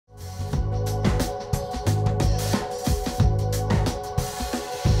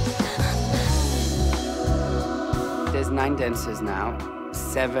9 dancers now.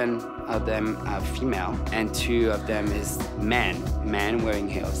 7 of them are female, and 2 of them is men wearing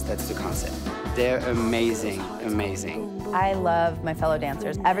heels. That's the concept. They're amazing, amazing. I love my fellow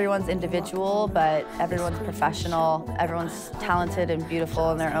dancers. Everyone's individual, but everyone's professional. Everyone's talented and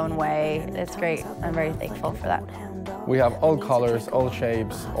beautiful in their own way. It's great. I'm very thankful for that. We have all colors, all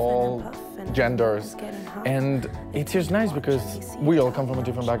shapes, all genders, and it's just nice because we all come from a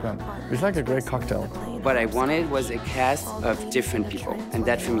different background. It's like a great cocktail. What I wanted was a cast of different people, and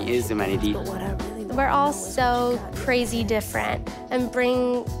that for me is Zumanity. We're all so crazy different and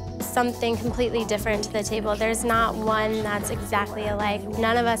bring something completely different to the table. There's not one that's exactly alike.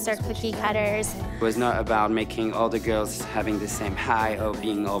 None of us are cookie cutters. It was not about making all the girls having the same high or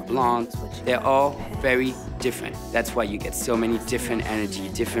being all blonde. They're all very different. That's why you get so many different energy,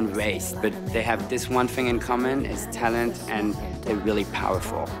 different race. But they have this one thing in common, is talent, and they're really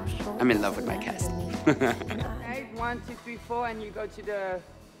powerful. I'm in love with my cast. Okay, 1, 2, 3, 4, and you go to the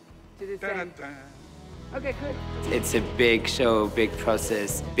same. Okay, good. It's a big show, big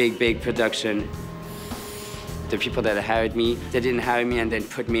process, big production. The people that hired me, they didn't hire me and then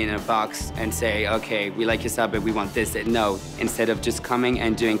put me in a box and say, okay, we like your style, but we want this. No, instead of just coming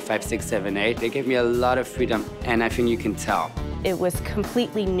and doing 5, 6, 7, 8, they gave me a lot of freedom, and I think you can tell. It was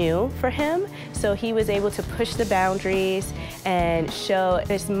completely new for him, so he was able to push the boundaries and show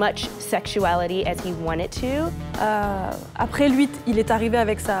as much sexuality as he wanted to. Après, lui, il est arrivé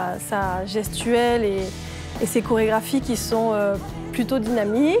avec sa gestuelle et ses chorégraphies qui sont plutôt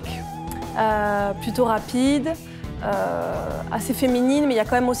dynamiques, plutôt rapides, assez féminines, mais il y a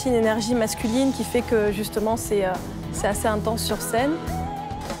quand même aussi une énergie masculine qui fait que justement c'est assez intense sur scène.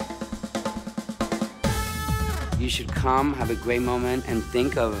 You should come, have a great moment, and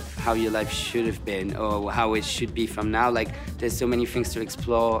think of how your life should have been or how it should be from now. Like, there's so many things to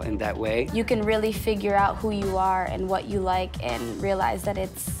explore in that way. You can really figure out who you are and what you like and realize that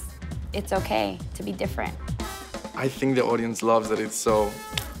it's okay to be different. I think the audience loves that it's so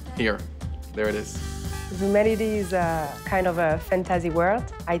here. There it is. Zumanity is a kind of a fantasy world.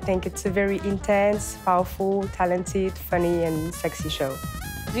 I think it's a very intense, powerful, talented, funny, and sexy show.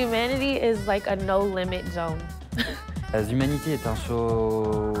 Zumanity is like a no-limit zone. Zumanity est un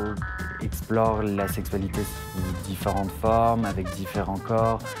show qui explore la sexualité sous différentes formes, avec différents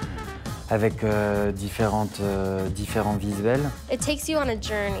corps, avec différents visuels. It takes you on a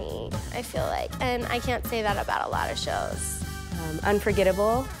journey, I feel like, and I can't say that about a lot of shows.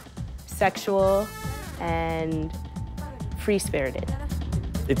 Unforgettable, sexual, and free-spirited.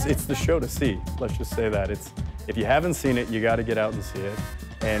 It's the show to see, let's just say that. If you haven't seen it, you got to get out and see it.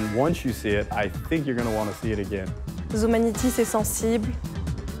 And once you see it, I think you're going to want to see it again. Zumanity, c'est sensible,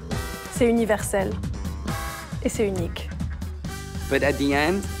 c'est universel, et c'est unique. But at the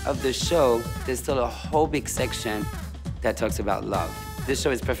end of the show, there's still a whole big section that talks about love. This show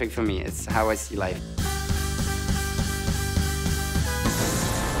is perfect for me. It's how I see life.